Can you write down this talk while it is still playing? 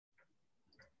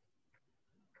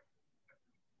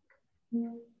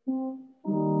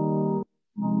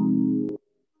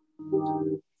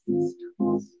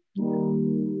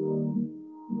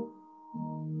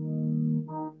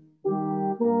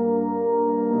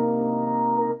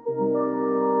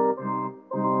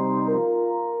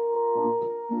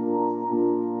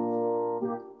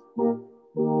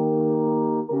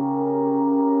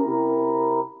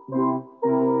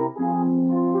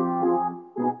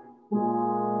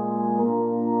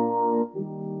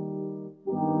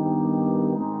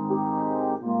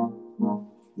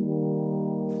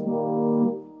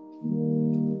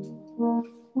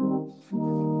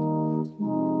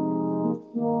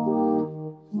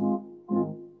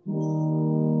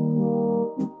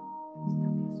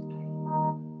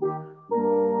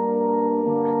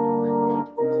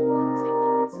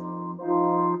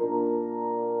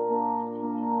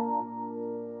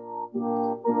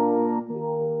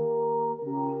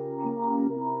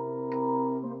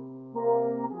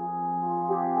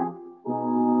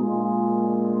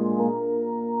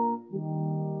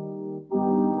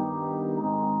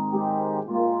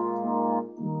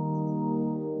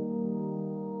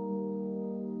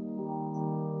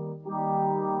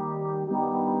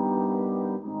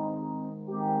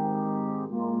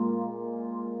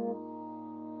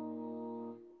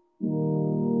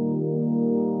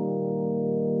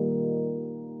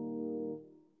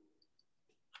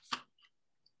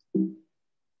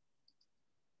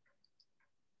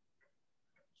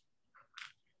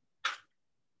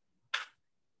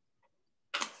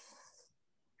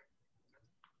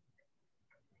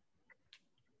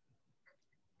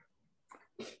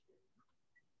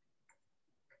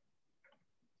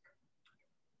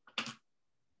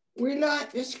We light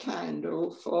this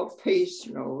candle for peace,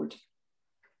 Lord.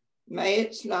 May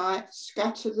its light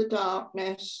scatter the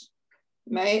darkness.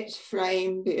 May its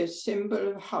flame be a symbol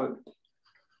of hope.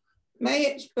 May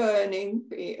its burning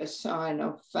be a sign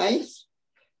of faith,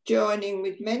 joining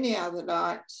with many other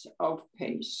lights of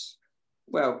peace.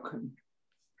 Welcome.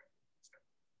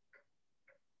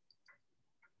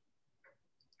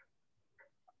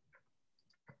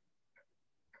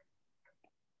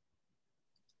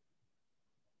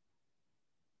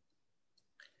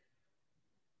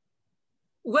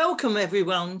 Welcome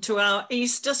everyone to our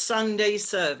Easter Sunday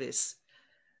service.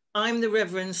 I'm the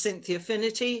Reverend Cynthia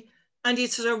Finnerty, and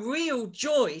it's a real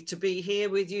joy to be here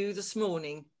with you this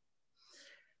morning.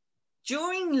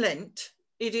 During Lent,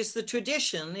 it is the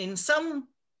tradition in some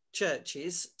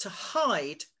churches to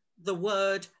hide the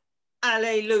word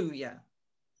Alleluia,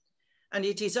 and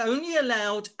it is only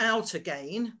allowed out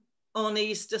again on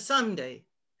Easter Sunday.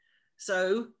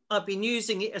 So I've been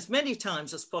using it as many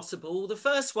times as possible. The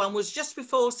first one was just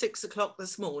before 6 o'clock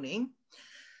this morning,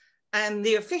 and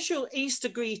the official Easter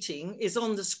greeting is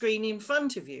on the screen in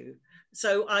front of you.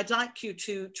 So I'd like you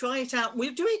to try it out.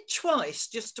 We'll do it twice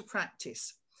just to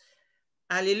practice.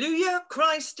 Alleluia,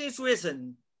 Christ is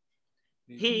risen.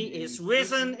 He is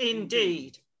risen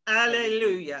indeed.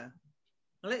 Alleluia.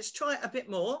 Let's try it a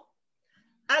bit more.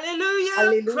 Alleluia,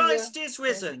 Alleluia. Christ is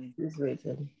risen. He is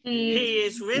risen. He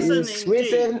is He risen is indeed.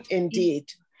 risen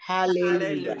indeed.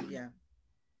 Hallelujah. Hallelujah.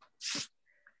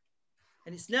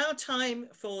 And it's now time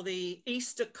for the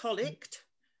Easter Collect.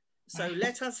 So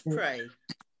let us pray.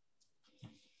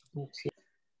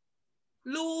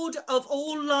 Lord of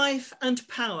all life and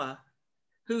power,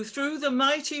 who through the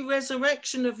mighty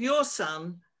resurrection of your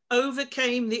Son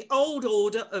overcame the old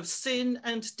order of sin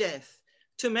and death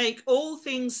to make all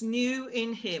things new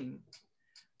in him,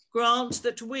 grant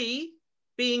that we,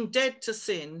 being dead to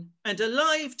sin and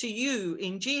alive to you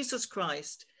in Jesus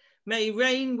Christ, may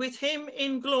reign with him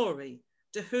in glory,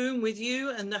 to whom with you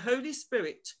and the Holy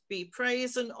Spirit be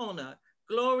praise and honor,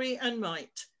 glory and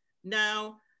might,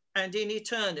 now and in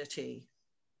eternity.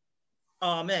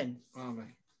 Amen.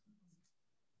 Amen.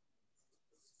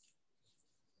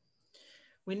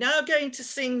 We're now going to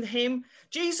sing the hymn,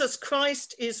 Jesus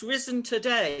Christ is risen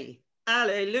today.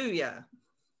 Alleluia.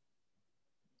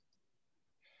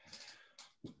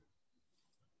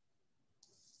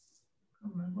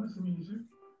 Where's the music?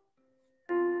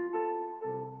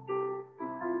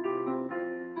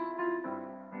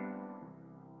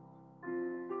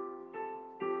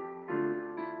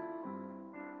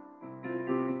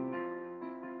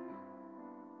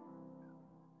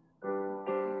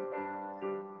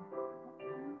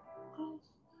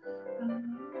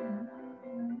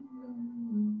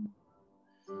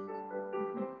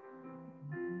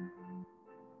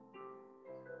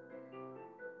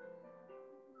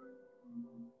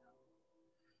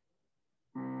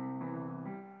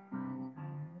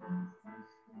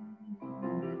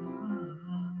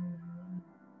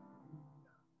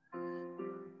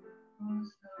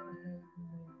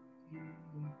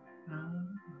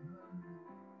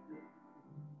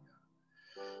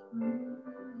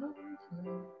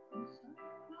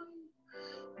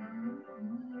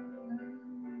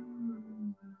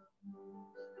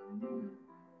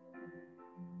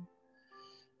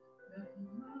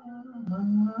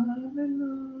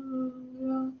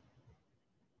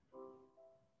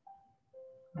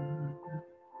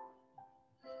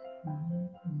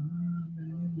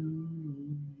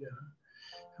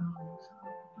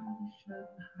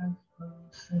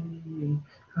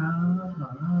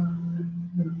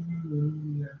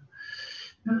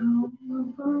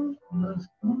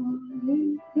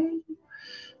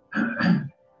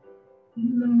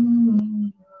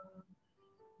 Hallelujah.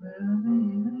 Where the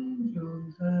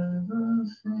angels ever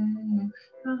sing.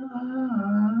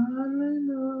 Hallelujah.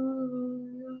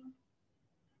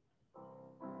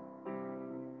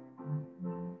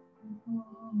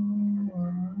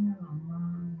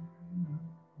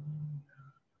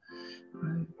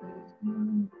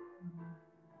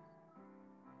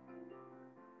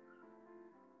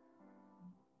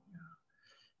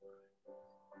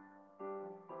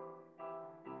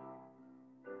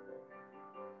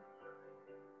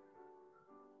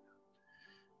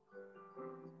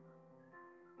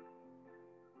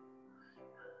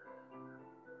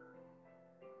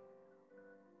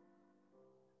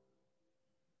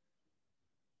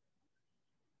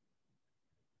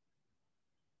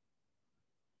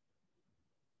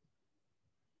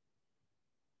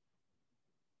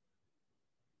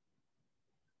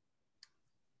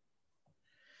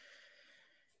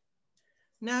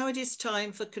 Now it is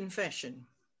time for confession.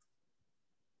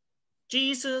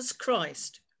 Jesus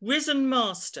Christ, risen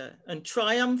Master and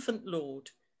triumphant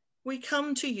Lord, we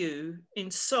come to you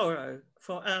in sorrow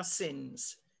for our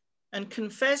sins and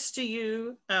confess to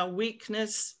you our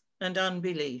weakness and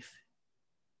unbelief.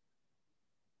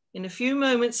 In a few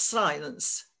moments'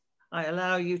 silence, I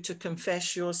allow you to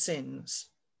confess your sins.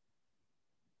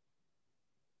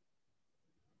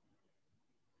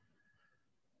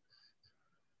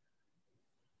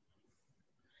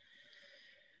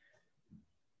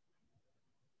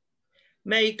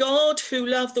 May God, who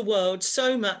loved the world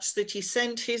so much that he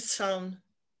sent his Son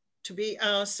to be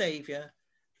our Saviour,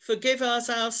 forgive us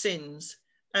our sins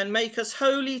and make us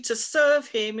holy to serve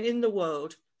him in the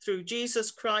world through Jesus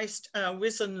Christ, our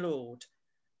risen Lord.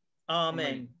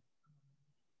 Amen.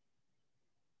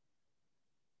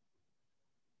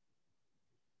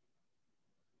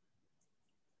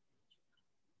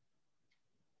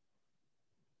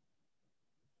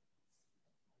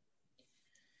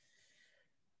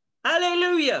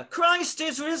 Alleluia, Christ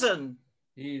is risen.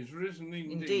 He is risen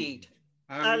indeed. Indeed.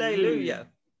 Alleluia. Alleluia.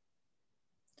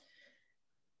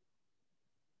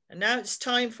 And now it's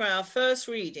time for our first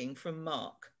reading from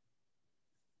Mark.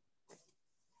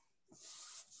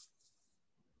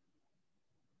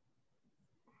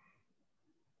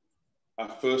 Our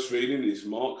first reading is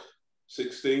Mark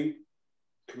 16,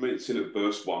 commencing at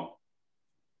verse 1.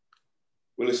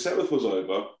 When the Sabbath was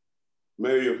over,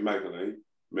 Mary of Magdalene,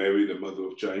 Mary the mother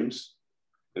of James,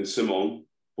 and Simon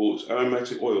bought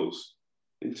aromatic oils,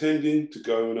 intending to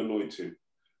go and anoint him.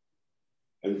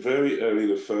 And very early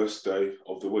the first day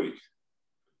of the week,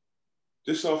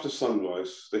 just after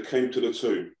sunrise, they came to the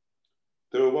tomb.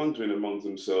 They were wondering among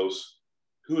themselves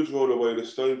who had rolled away the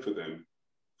stone for them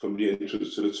from the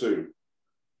entrance to the tomb.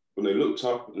 When they looked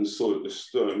up and saw that the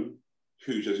stone,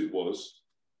 huge as it was,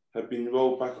 had been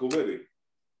rolled back already.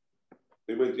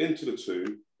 They went into the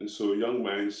tomb and saw a young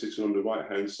man sitting on the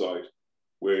right-hand side,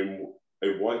 wearing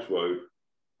a white robe,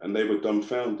 and they were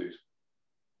dumbfounded.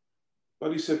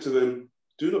 But he said to them,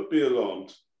 "Do not be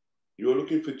alarmed. You are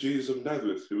looking for Jesus of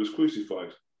Nazareth, who was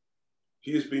crucified.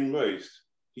 He has been raised.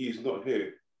 He is not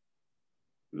here.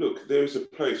 Look, there is a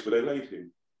place where they laid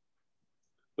him.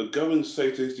 But go and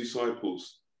say to his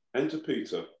disciples and to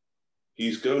Peter, he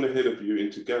is going ahead of you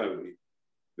into Galilee.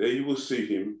 There you will see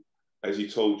him as he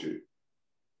told you."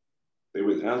 They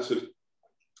went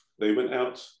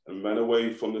out and ran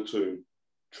away from the tomb,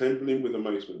 trembling with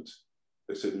amazement.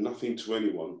 They said nothing to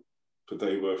anyone, for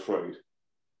they were afraid.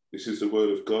 This is the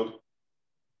word of God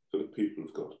for the people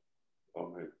of God.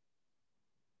 Amen.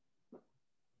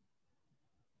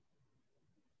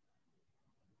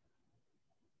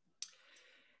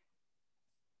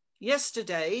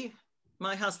 Yesterday,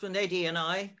 my husband Eddie and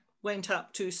I went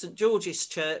up to St. George's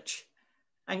Church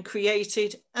and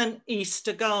created an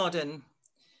Easter garden.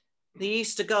 The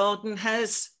Easter garden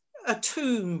has a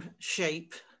tomb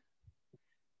shape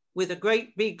with a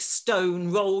great big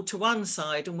stone rolled to one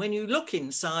side. And when you look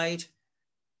inside,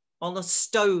 on the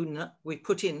stone that we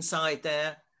put inside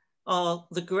there are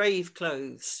the grave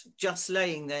clothes just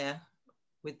laying there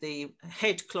with the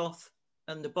head cloth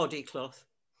and the body cloth.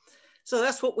 So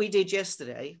that's what we did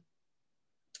yesterday.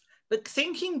 But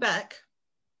thinking back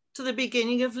to the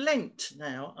beginning of Lent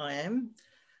now and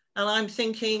I'm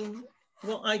thinking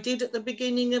what I did at the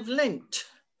beginning of Lent.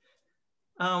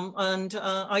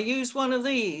 I used one of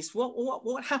these.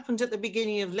 What happened at the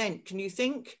beginning of Lent? Can you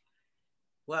think?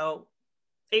 Well,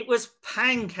 it was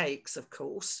pancakes, of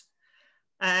course.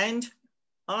 And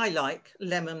I like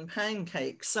lemon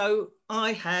pancakes. So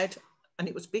I had, and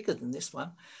it was bigger than this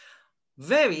one,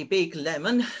 very big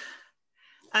lemon.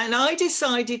 And I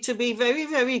decided to be very,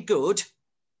 very good.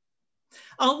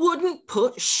 I wouldn't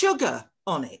put sugar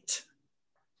on it.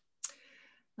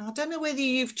 I don't know whether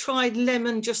you've tried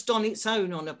lemon just on its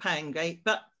own on a pancake,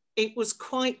 but it was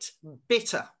quite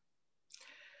bitter.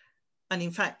 And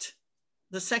in fact,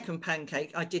 the second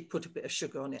pancake, I did put a bit of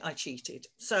sugar on it. I cheated.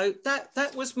 So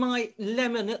that was my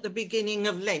lemon at the beginning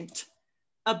of Lent,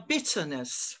 a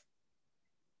bitterness.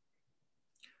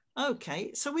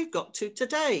 Okay, so we've got to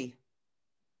today.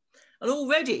 And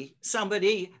already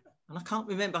somebody, and I can't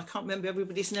remember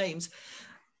everybody's names,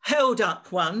 held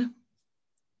up one.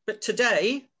 But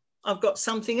today I've got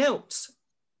something else.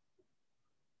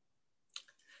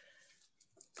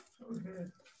 Okay.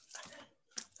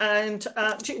 And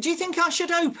do you think I should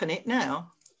open it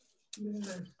now?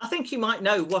 Yes. I think you might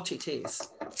know what it is.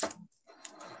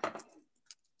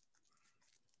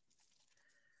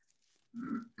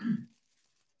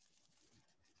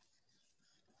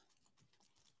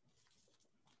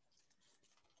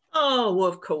 Oh,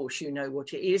 of course you know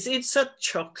what it is. It's a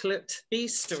chocolate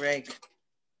Easter egg.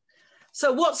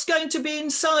 So what's going to be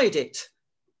inside it?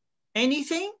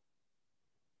 Anything?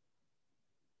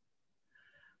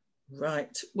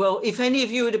 Right. Well, if any of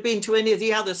you would have been to any of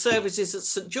the other services at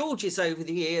St. George's over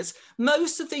the years,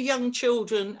 most of the young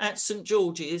children at St.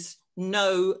 George's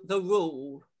know the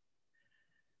rule.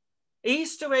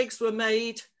 Easter eggs were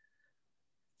made.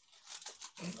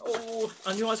 Oh,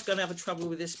 I knew I was going to have trouble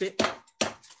with this bit.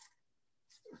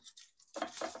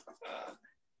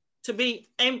 To be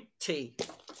empty.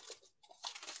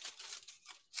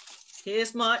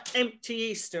 Here's my empty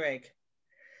Easter egg.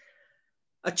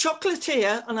 A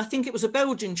chocolatier, and I think it was a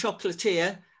Belgian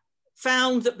chocolatier,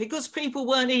 found that because people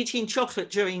weren't eating chocolate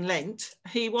during Lent,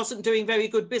 he wasn't doing very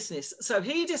good business. So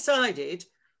he decided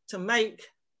to make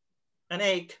an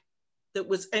egg that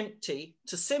was empty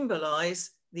to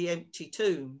symbolize the empty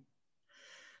tomb.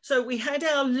 So we had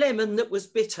our lemon that was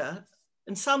bitter,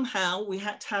 and somehow we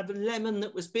had to have a lemon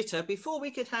that was bitter before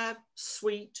we could have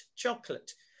sweet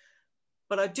chocolate.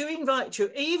 But I do invite you,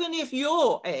 even if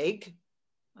your egg,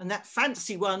 and that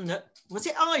fancy one that, was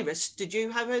it Iris? Did you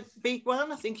have a big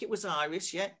one? I think it was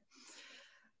Iris, yeah.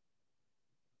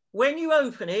 When you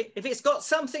open it, if it's got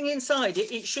something inside it,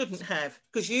 it shouldn't have,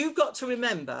 because you've got to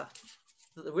remember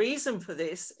that the reason for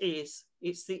this is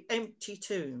it's the empty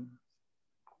tomb.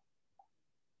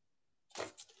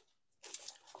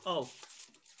 Oh,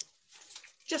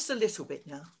 just a little bit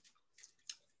now.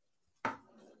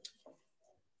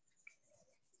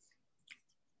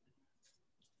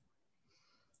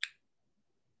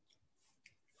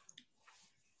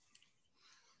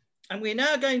 And we're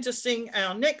now going to sing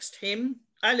our next hymn,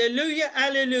 Alleluia,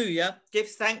 Alleluia, give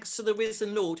thanks to the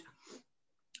risen Lord.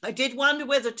 I did wonder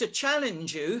whether to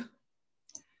challenge you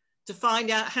to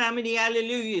find out how many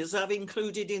Alleluias I've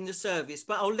included in the service,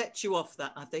 but I'll let you off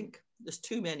that, I think. There's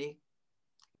too many.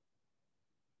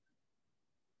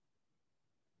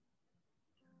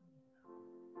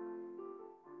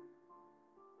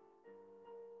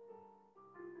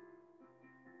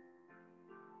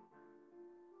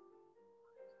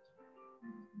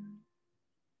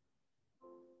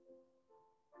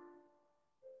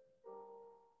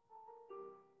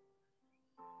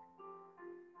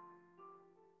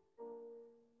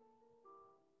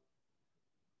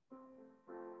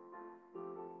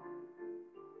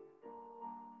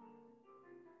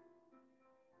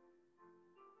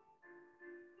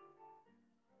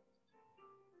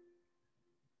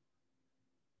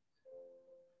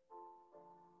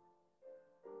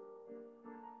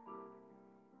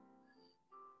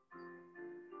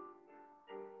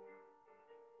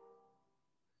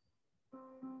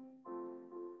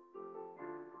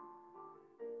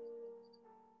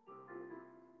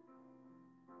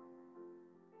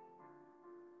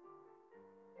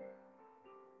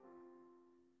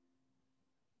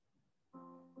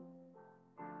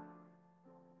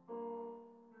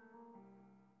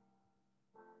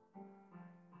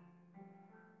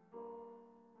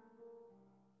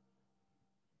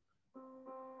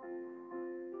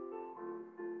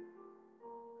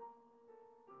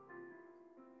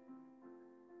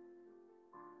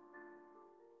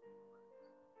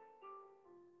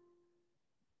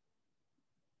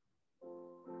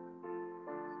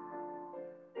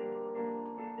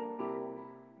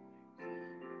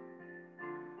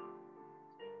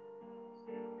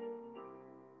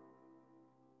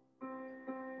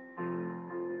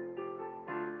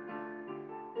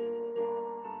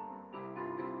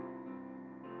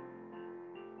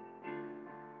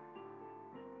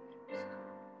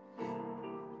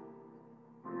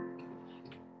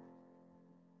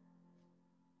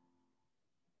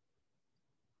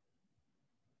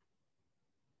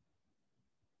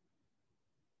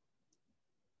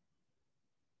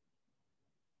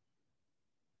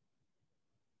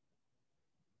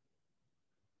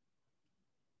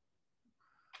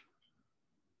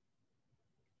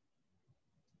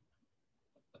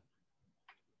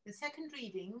 The second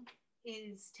reading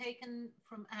is taken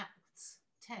from Acts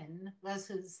 10,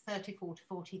 verses 34 to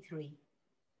 43.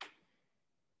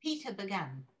 Peter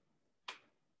began,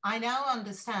 "I now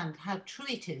understand how true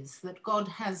it is that God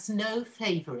has no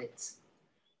favorites,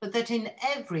 but that in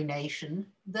every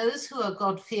nation, those who are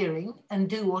God-fearing and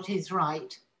do what is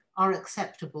right are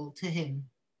acceptable to him.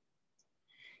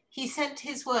 He sent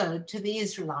his word to the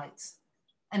Israelites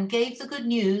and gave the good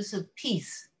news of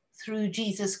peace through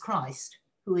Jesus Christ,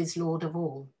 who is Lord of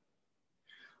all.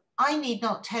 I need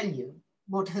not tell you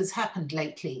what has happened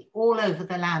lately all over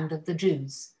the land of the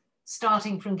Jews,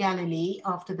 starting from Galilee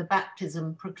after the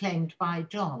baptism proclaimed by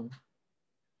John.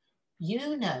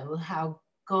 You know how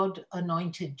God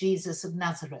anointed Jesus of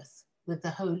Nazareth with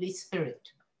the Holy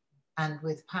Spirit and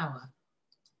with power.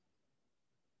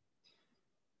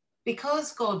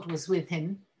 Because God was with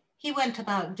him, he went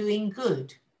about doing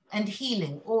good and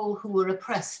healing all who were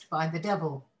oppressed by the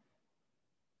devil.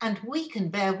 And we can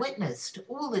bear witness to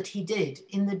all that he did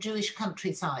in the Jewish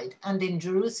countryside and in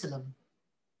Jerusalem.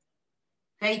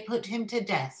 They put him to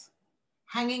death,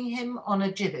 hanging him on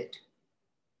a gibbet.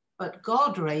 But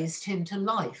God raised him to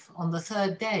life on the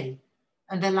third day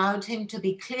and allowed him to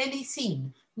be clearly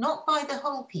seen, not by the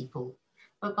whole people,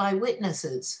 but by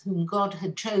witnesses whom God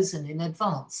had chosen in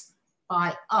advance,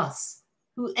 by us,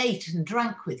 who ate and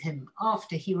drank with him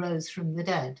after he rose from the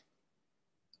dead.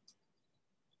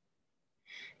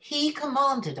 He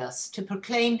commanded us to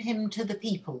proclaim him to the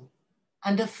people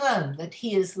and affirm that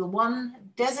he is the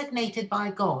one designated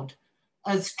by God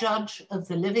as judge of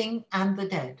the living and the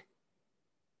dead.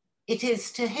 It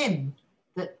is to him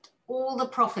that all the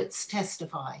prophets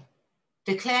testify,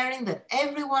 declaring that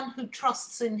everyone who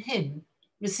trusts in him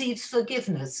receives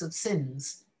forgiveness of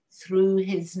sins through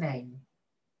his name."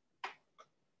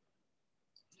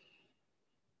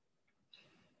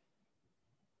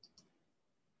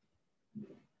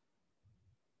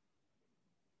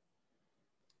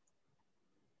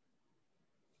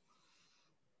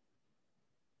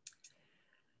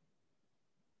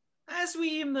 As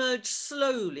we emerge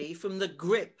slowly from the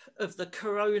grip of the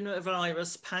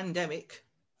coronavirus pandemic,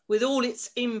 with all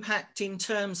its impact in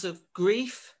terms of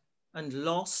grief and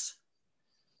loss,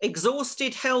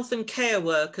 exhausted health and care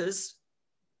workers,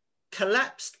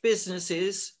 collapsed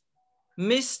businesses,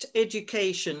 missed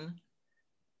education,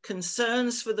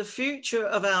 concerns for the future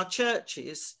of our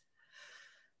churches,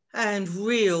 and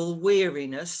real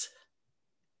weariness,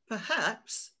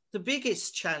 perhaps the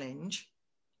biggest challenge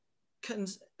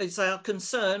is our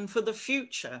concern for the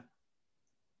future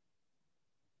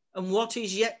and what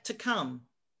is yet to come.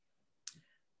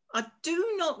 I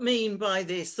do not mean by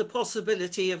this the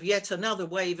possibility of yet another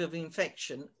wave of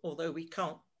infection, although we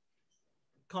can't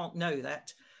know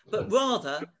that, but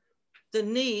rather the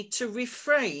need to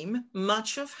reframe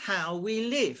much of how we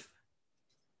live.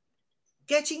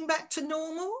 Getting back to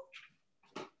normal?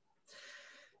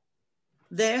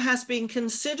 There has been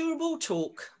considerable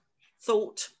talk,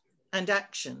 thought, and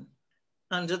action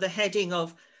under the heading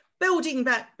of building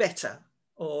back better,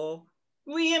 or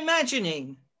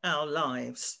reimagining our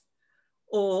lives,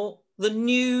 or the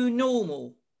new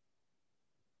normal.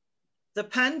 The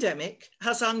pandemic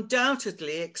has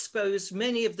undoubtedly exposed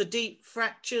many of the deep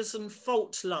fractures and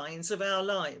fault lines of our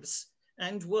lives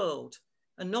and world,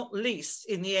 and not least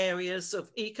in the areas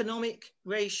of economic,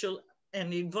 racial,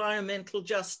 and environmental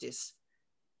justice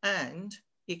and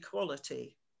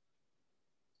equality.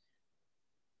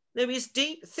 There is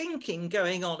deep thinking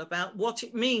going on about what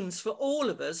it means for all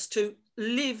of us to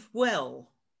live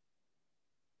well,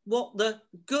 what the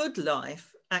good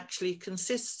life actually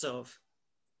consists of.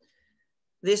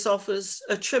 This offers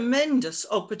a tremendous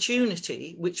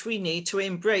opportunity which we need to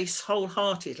embrace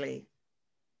wholeheartedly.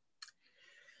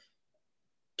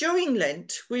 During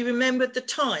Lent, we remembered the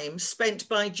time spent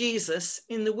by Jesus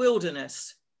in the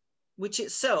wilderness, which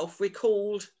itself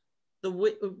recalled the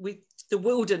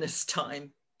wilderness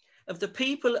time of the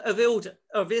people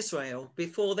of Israel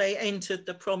before they entered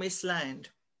the promised land.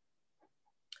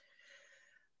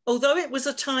 Although it was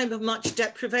a time of much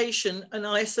deprivation and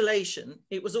isolation,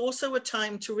 it was also a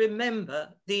time to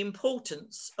remember the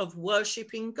importance of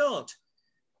worshipping God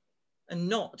and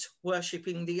not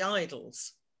worshipping the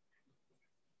idols,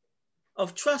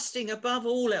 of trusting above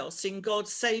all else in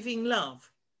God's saving love,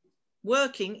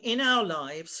 working in our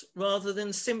lives rather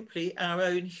than simply our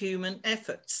own human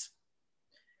efforts,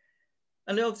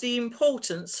 and of the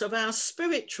importance of our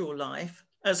spiritual life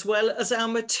as well as our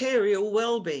material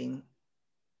well-being.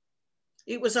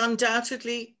 It was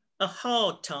undoubtedly a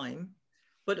hard time,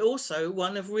 but also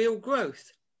one of real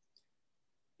growth.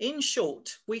 In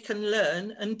short, we can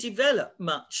learn and develop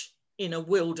much in a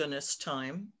wilderness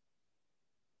time.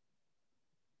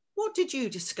 what did you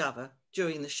discover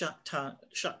during the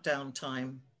shutdown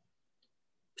time?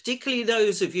 Particularly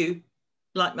those of you,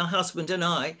 like my husband and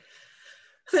I,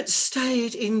 that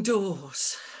stayed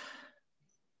indoors.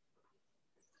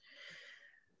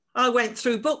 I went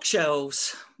through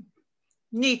bookshelves.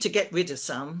 Need to get rid of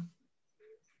some.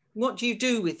 What do you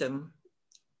do with them?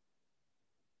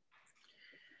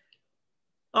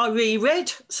 I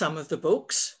reread some of the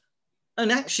books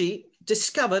and actually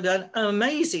discovered an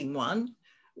amazing one,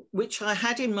 which I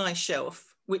had in my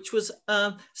shelf, which was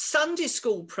a Sunday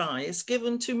school prize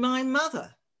given to my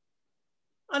mother.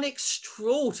 An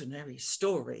extraordinary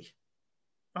story.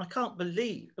 I can't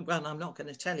believe, well, I'm not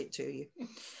going to tell it to you.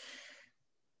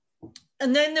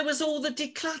 And then there was all the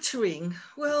decluttering.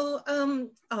 Well,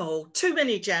 too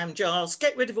many jam jars,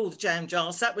 get rid of all the jam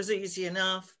jars. That was easy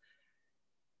enough.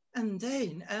 And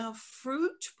then our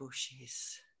fruit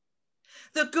bushes.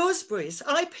 The gooseberries,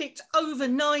 I picked over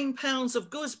 9 pounds of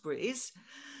gooseberries.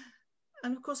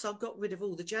 And of course, I've got rid of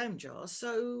all the jam jars.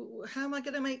 So how am I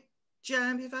going to make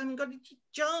jam if I haven't got any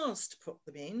jars to put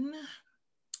them in?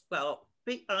 Well,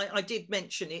 I did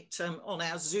mention it on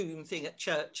our Zoom thing at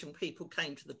church, and people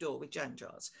came to the door with jam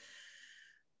jars.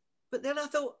 But then I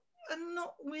thought, I'm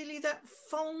not really that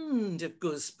fond of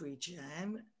gooseberry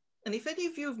jam. And if any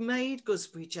of you have made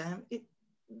gooseberry jam,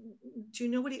 do you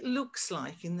know what it looks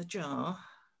like in the jar?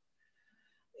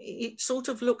 It sort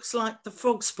of looks like the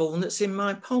frog spawn that's in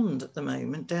my pond at the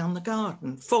moment down the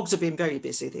garden. Frogs have been very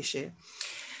busy this year.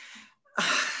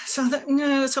 So I thought,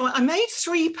 no, so I made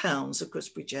 3 pounds of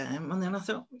gooseberry jam, and then I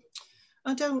thought,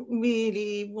 I don't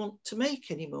really want to make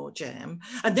any more jam.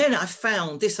 And then I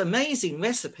found this amazing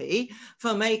recipe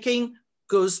for making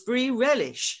gooseberry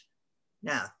relish.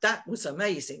 Now, that was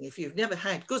amazing. If you've never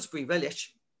had gooseberry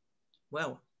relish,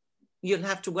 well, you'll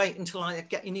have to wait until I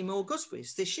get any more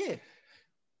gooseberries this year,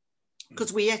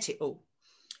 because we ate it all.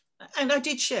 And I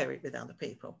did share it with other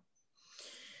people.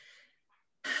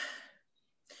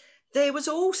 There was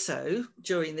also,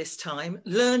 during this time,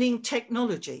 learning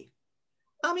technology.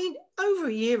 I mean, over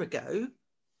a year ago,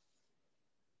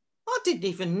 I didn't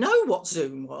even know what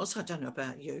Zoom was. I don't know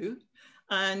about you.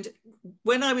 And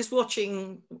when I was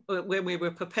watching, when we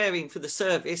were preparing for the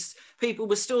service, people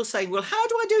were still saying, well, how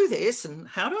do I do this? And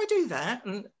how do I do that?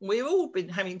 And we've all been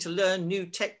having to learn new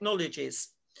technologies.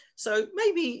 So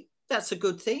maybe that's a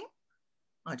good thing.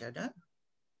 I don't know.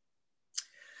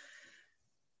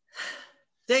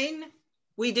 Then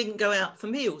we didn't go out for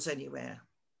meals anywhere.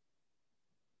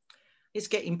 It's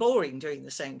getting boring doing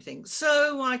the same thing.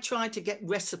 So I tried to get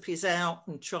recipes out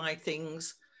and try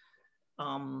things.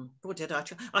 What did I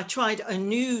try? I tried a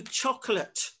new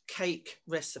chocolate cake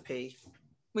recipe,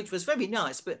 which was very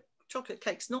nice, but chocolate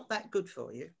cake's not that good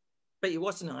for you, but it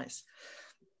was nice.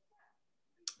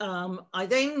 One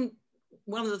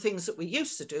of the things that we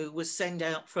used to do was send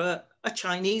out for a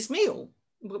Chinese meal,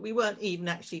 but we weren't even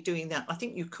actually doing that. I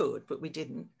think you could, but we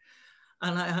didn't.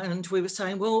 And we were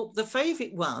saying, well, the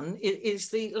favorite one is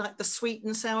the sweet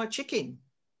and sour chicken.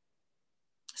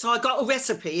 So I got a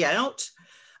recipe out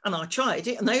and I tried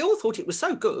it, and they all thought it was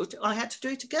so good, I had to do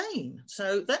it again.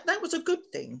 So that was a good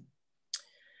thing.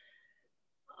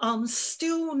 I'm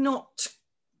still not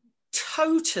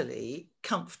totally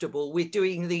comfortable with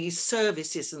doing these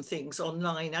services and things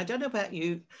online. I don't know about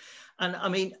you. And I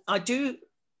mean, I do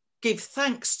give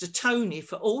thanks to Tony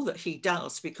for all that he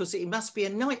does, because it must be a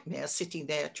nightmare sitting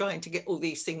there trying to get all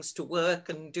these things to work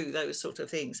and do those sort of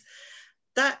things.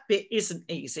 That bit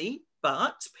isn't easy,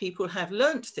 but people have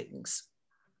learnt things.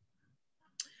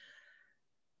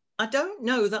 I don't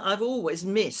know that I've always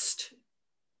missed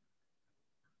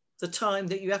the time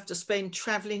that you have to spend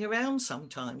traveling around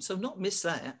sometimes. So I've not missed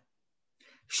that.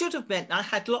 Should have meant I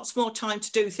had lots more time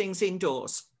to do things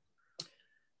indoors.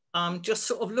 I'm just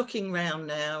sort of looking around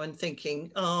now and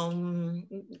thinking,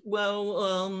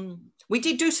 we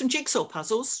did do some jigsaw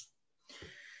puzzles,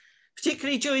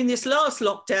 particularly during this last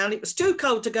lockdown. It was too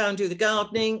cold to go and do the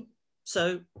gardening,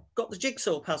 so got the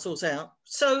jigsaw puzzles out.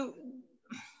 So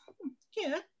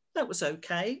yeah, that was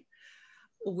okay.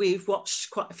 We've watched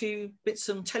quite a few bits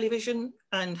on television,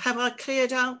 and have I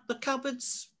cleared out the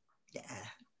cupboards? Yeah,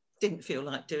 didn't feel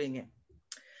like doing it.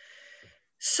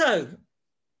 So,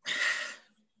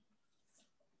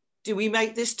 do we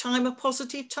make this time a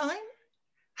positive time?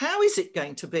 How is it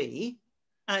going to be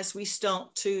as we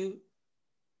start to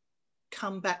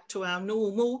come back to our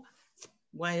normal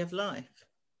way of life?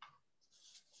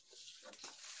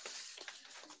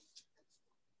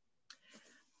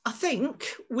 I think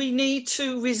we need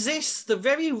to resist the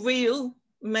very real,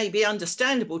 maybe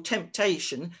understandable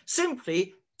temptation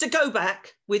simply to go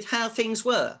back with how things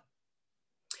were.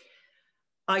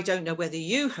 I don't know whether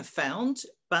you have found,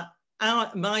 but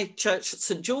my church at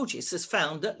St. George's has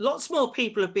found that lots more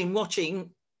people have been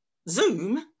watching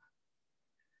Zoom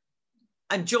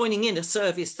and joining in a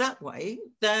service that way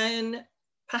than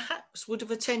perhaps would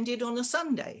have attended on a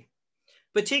Sunday,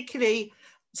 particularly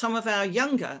some of our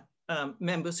younger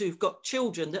members who've got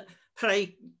children that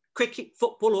play cricket,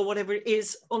 football, or whatever it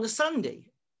is on a Sunday.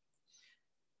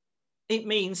 It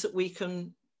means that we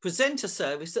can present a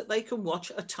service that they can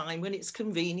watch at a time when it's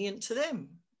convenient to them.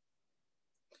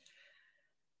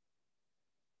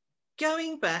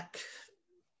 Going back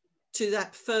to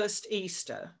that first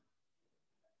Easter,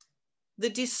 the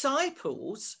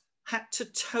disciples had to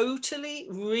totally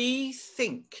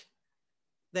rethink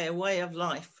their way of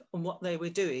life and what they were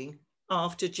doing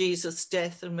after Jesus'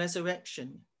 death and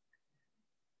resurrection.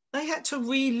 They had to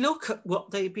relook at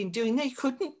what they'd been doing. They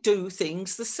couldn't do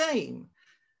things the same.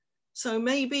 So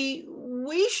maybe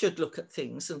we should look at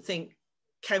things and think,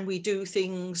 can we do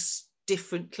things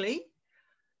differently?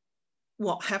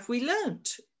 What have we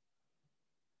learnt?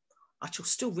 I shall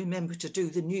still remember to do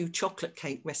the new chocolate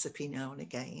cake recipe now and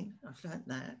again. I've learnt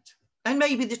that. And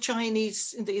maybe the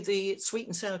Chinese, the sweet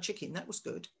and sour chicken, that was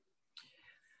good.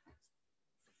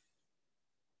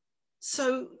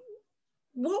 So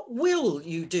what will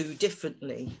you do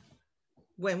differently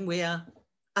when we're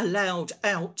allowed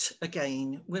out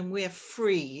again, when we're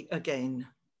free again?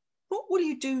 What will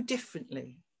you do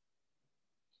differently?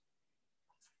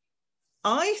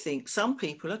 I think some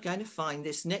people are going to find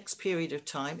this next period of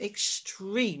time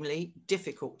extremely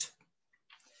difficult.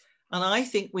 And I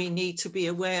think we need to be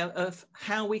aware of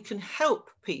how we can help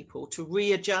people to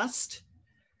readjust,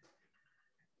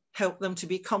 help them to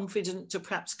be confident to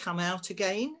perhaps come out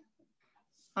again.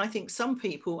 I think some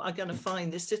people are going to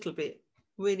find this little bit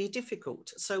really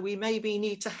difficult. So we maybe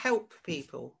need to help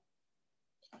people.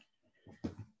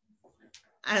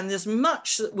 And there's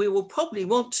much that we will probably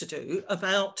want to do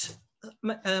about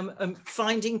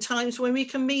finding times when we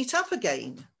can meet up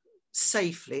again,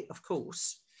 safely, of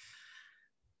course.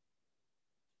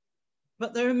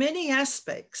 But there are many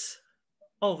aspects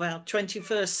of our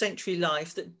 21st century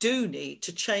life that do need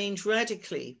to change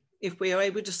radically if we are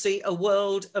able to see a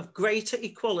world of greater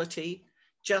equality,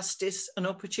 justice, and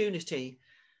opportunity,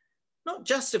 not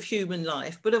just of human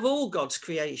life, but of all God's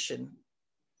creation.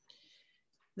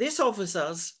 This offers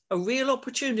us a real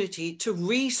opportunity to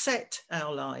reset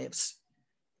our lives,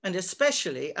 and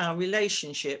especially our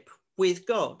relationship with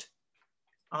God.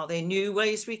 Are there new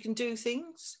ways we can do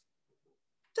things?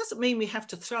 Doesn't mean we have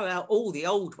to throw out all the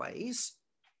old ways,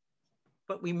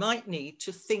 but we might need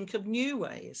to think of new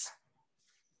ways.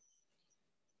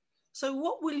 So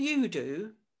what will you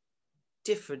do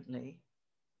differently?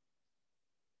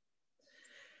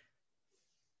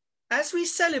 As we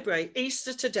celebrate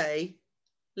Easter today,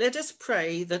 let us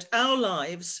pray that our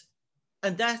lives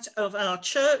and that of our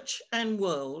church and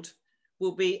world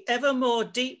will be ever more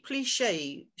deeply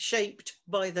shaped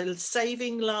by the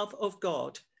saving love of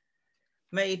God,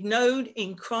 made known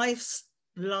in Christ's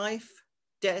life,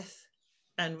 death,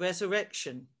 and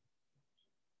resurrection.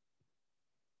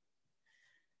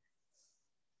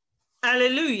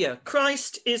 Alleluia,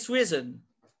 Christ is risen.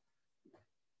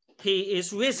 He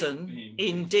is risen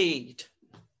indeed.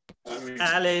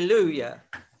 Alleluia.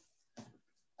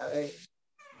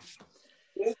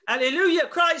 Alleluia,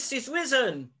 Christ is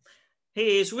risen.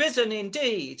 He is risen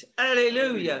indeed.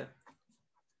 Alleluia.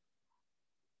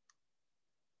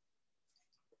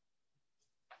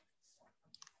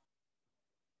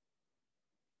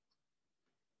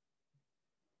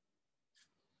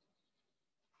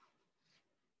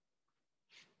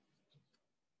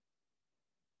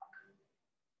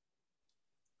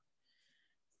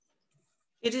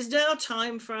 It is now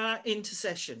time for our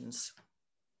intercessions.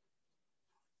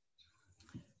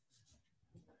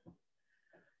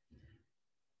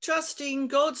 Trusting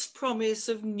God's promise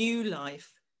of new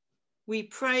life, we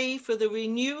pray for the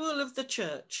renewal of the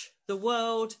church, the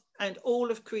world, and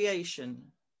all of creation.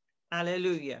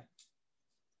 Alleluia.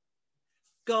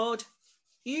 God,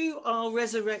 you are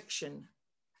resurrection.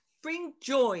 Bring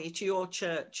joy to your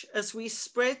church as we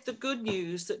spread the good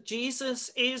news that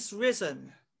Jesus is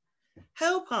risen.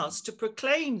 Help us to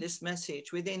proclaim this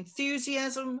message with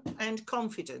enthusiasm and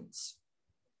confidence.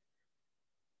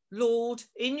 Lord,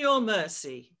 in your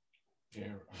mercy,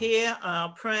 hear our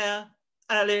prayer.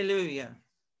 Alleluia.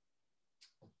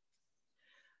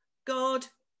 God,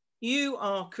 you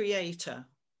are creator.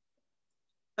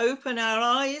 Open our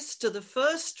eyes to the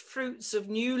first fruits of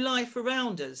new life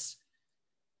around us,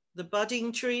 the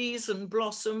budding trees and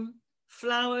blossom,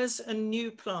 flowers and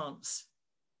new plants.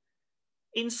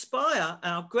 Inspire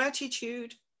our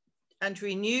gratitude and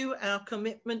renew our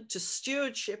commitment to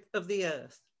stewardship of the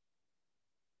earth.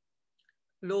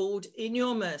 Lord, in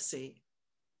your mercy,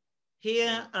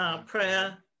 hear our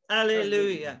prayer.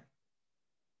 Alleluia.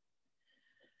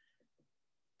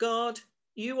 God,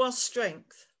 you are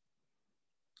strength.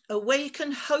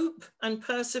 Awaken hope and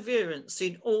perseverance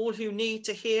in all who need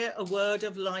to hear a word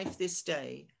of life this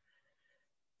day.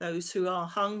 Those who are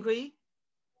hungry,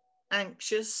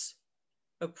 anxious,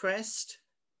 oppressed,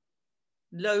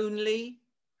 lonely,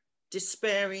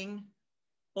 despairing,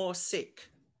 or sick.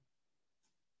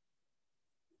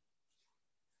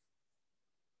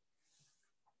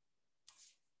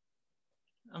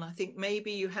 And I think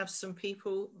maybe you have some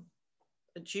people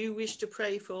that you wish to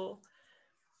pray for,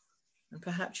 and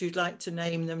perhaps you'd like to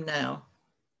name them now.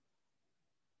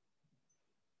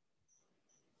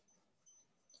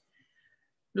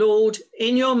 Lord,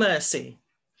 in your mercy,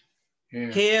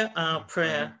 hear our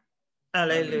prayer.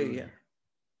 Alleluia.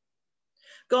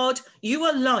 God, you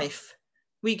are life.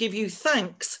 We give you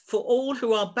thanks for all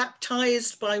who are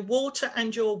baptized by water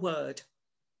and your word.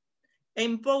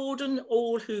 Embolden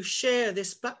all who share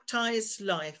this baptized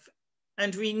life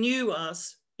and renew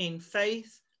us in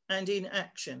faith and in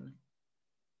action.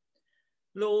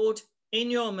 Lord, in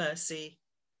your mercy,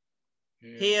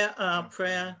 hear our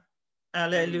prayer.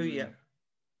 Alleluia.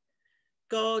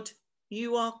 God,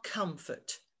 you are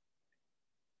comfort.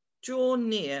 Draw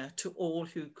near to all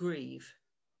who grieve.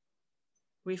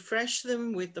 Refresh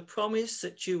them with the promise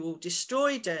that you will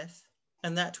destroy death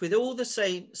and that with all the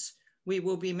saints we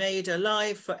will be made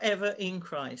alive forever in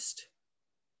Christ.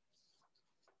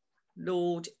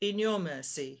 Lord, in your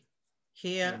mercy,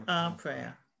 hear our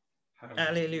prayer.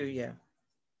 Alleluia.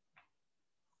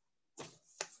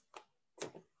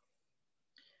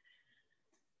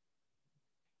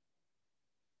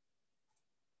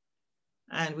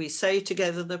 And we say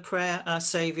together the prayer our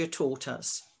Saviour taught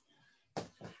us.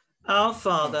 Our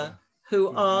Father,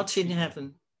 who art in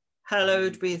heaven,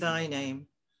 hallowed be thy name.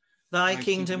 Thy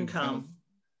kingdom come,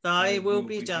 thy will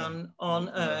be done on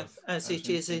earth as it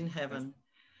is in heaven.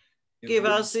 Give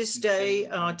us this day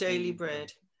our daily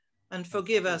bread, and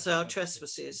forgive us our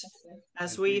trespasses,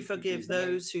 as we forgive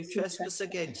those who trespass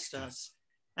against us.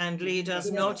 And lead us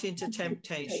not into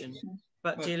temptation,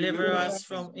 but deliver us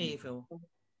from evil.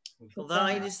 For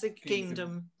thine is the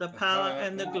kingdom, the power,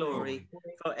 and the glory,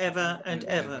 forever and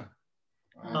ever.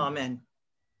 Amen.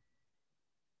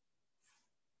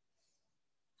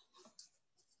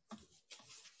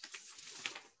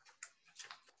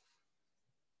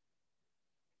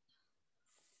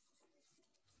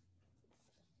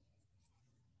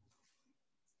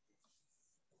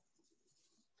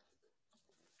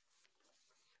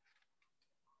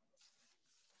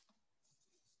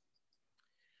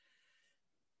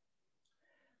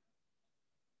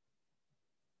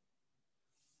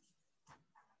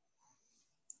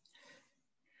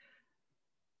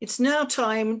 It's now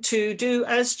time to do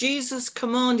as Jesus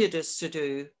commanded us to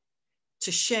do,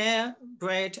 to share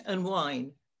bread and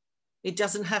wine. It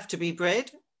doesn't have to be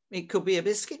bread. It could be a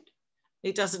biscuit.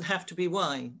 It doesn't have to be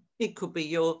wine. It could be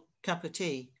your cup of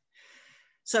tea.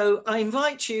 So I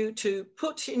invite you to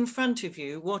put in front of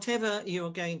you whatever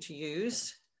you're going to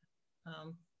use.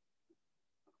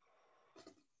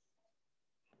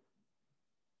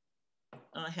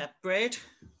 I have bread,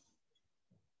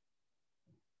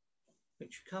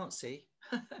 which you can't see,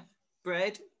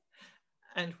 bread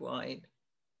and wine.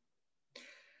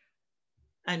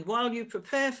 And while you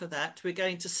prepare for that, we're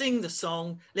going to sing the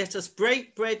song, Let Us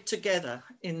Break Bread Together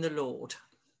in the Lord.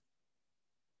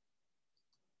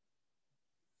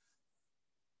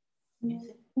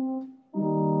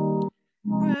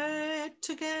 Bread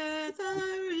together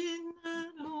in the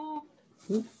Lord.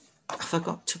 I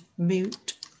forgot to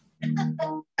mute.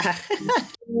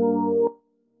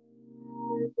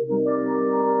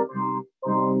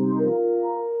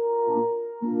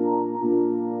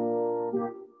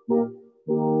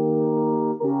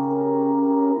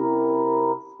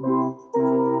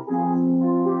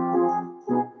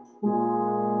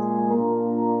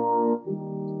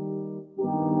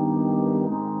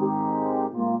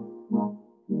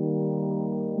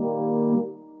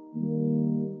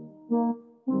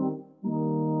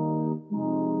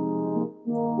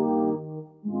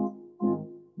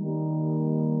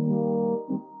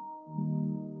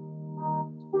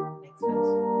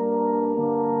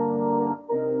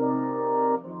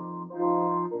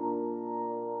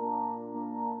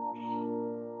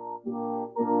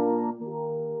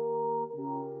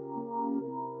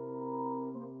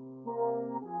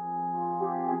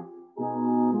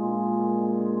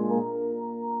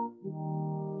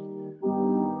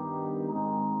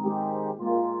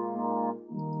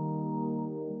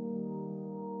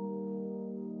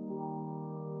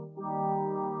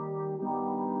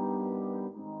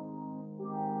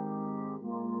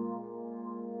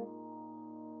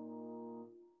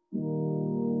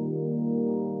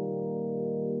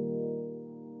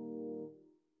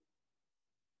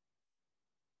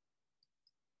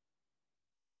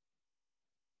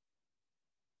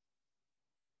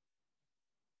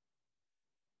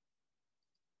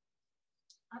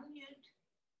 Unmute.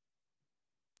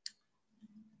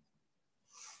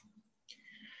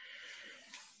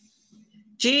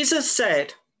 Jesus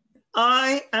said,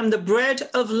 I am the bread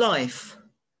of life.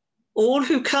 All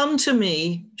who come to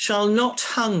me shall not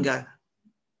hunger,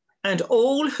 and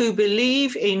all who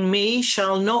believe in me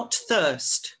shall not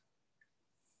thirst.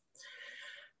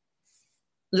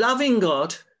 Loving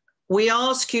God, we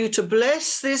ask you to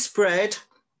bless this bread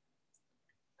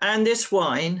and this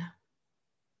wine.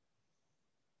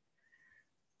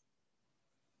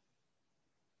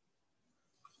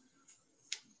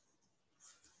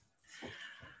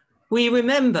 We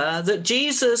remember that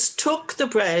Jesus took the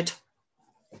bread,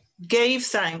 gave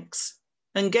thanks,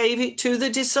 and gave it to the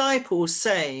disciples,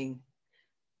 saying,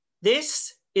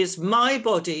 "This is my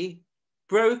body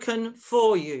broken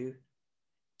for you.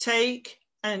 Take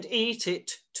and eat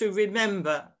it to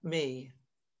remember me."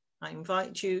 I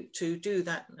invite you to do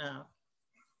that now.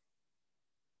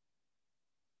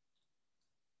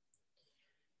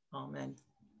 Amen.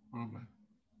 Amen.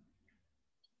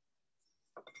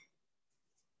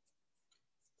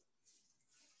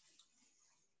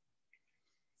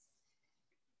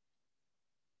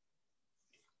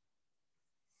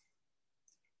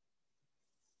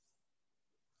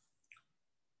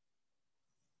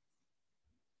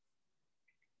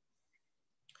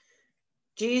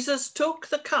 Jesus took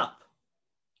the cup,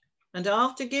 and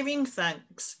after giving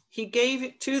thanks, he gave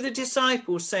it to the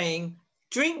disciples, saying,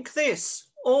 "Drink this,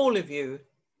 all of you,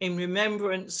 in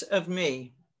remembrance of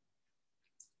me."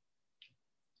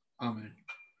 Amen.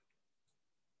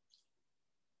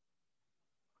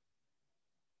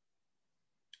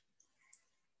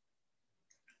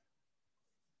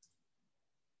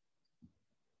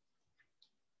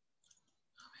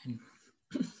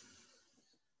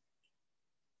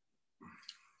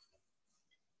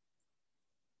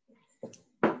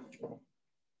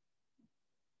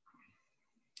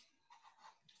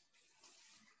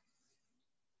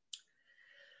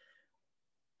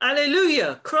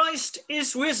 Alleluia, Christ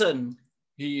is risen.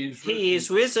 He is risen. He is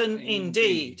risen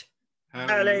indeed.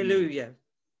 Alleluia.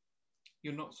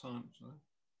 You're not silent, sir.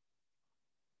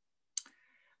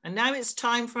 And now it's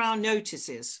time for our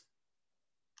notices.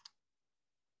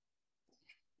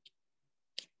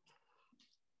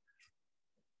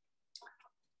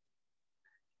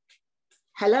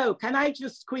 Hello, can I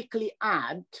just quickly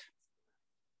add?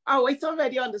 Oh, it's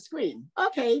already on the screen.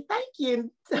 Okay, thank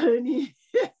you, Tony.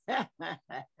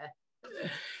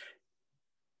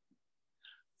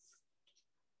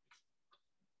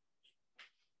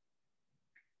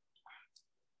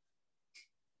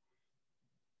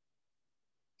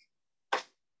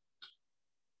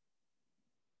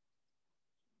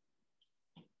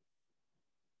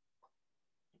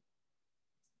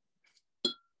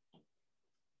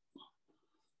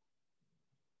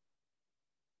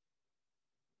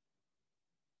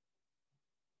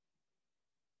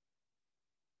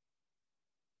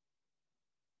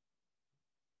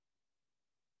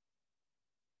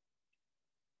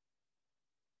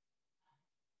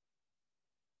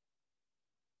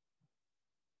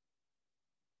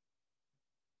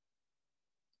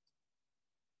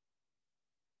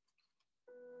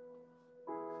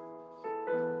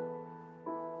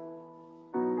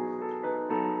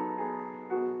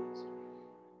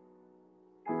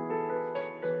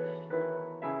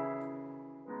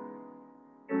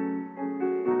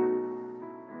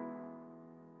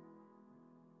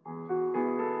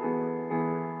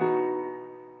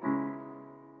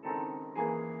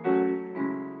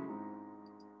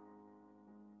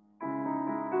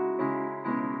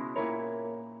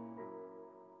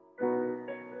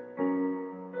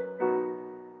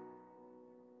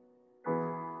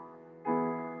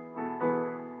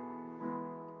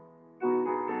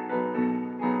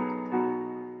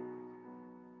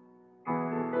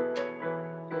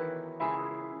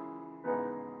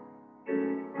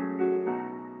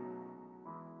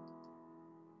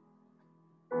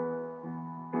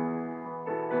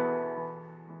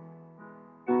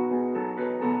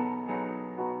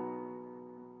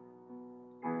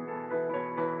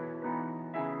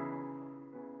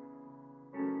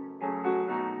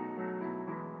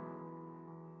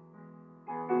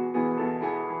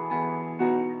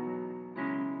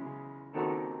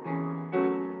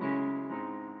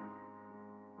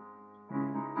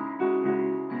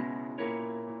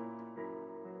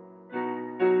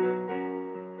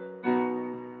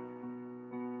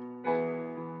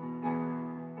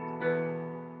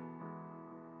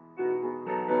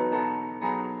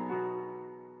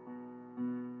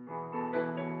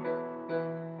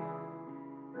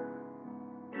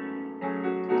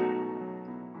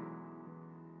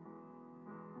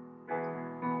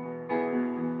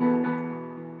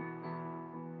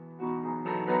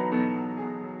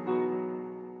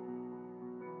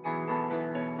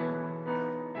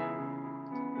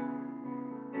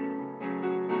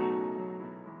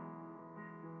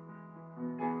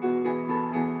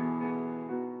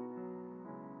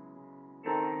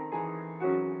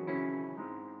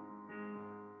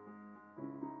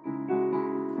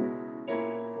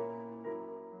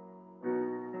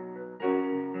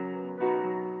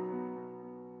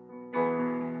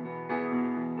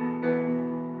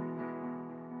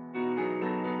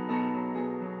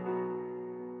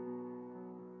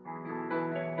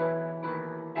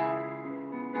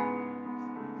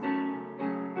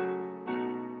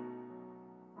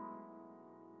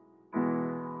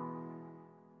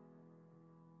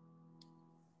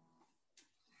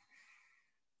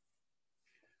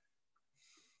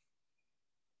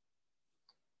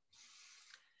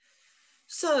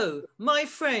 So, my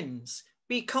friends,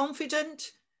 be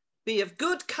confident, be of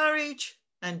good courage,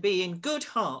 and be in good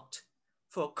heart,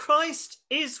 for Christ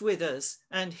is with us,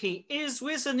 and he is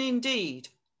risen indeed.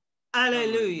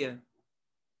 Alleluia.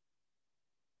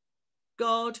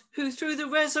 God, who through the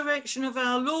resurrection of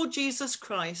our Lord Jesus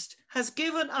Christ has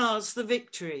given us the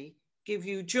victory, give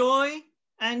you joy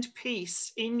and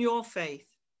peace in your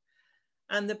faith.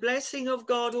 And the blessing of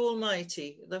God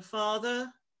Almighty, the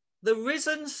Father, the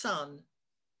risen Son,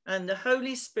 and the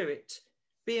Holy Spirit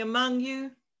be among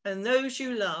you and those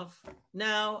you love,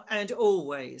 now and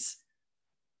always.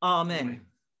 Amen.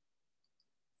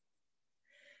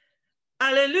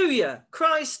 Alleluia,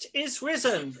 Christ is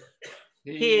risen.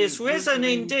 He is risen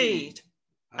indeed.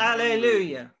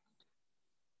 Alleluia.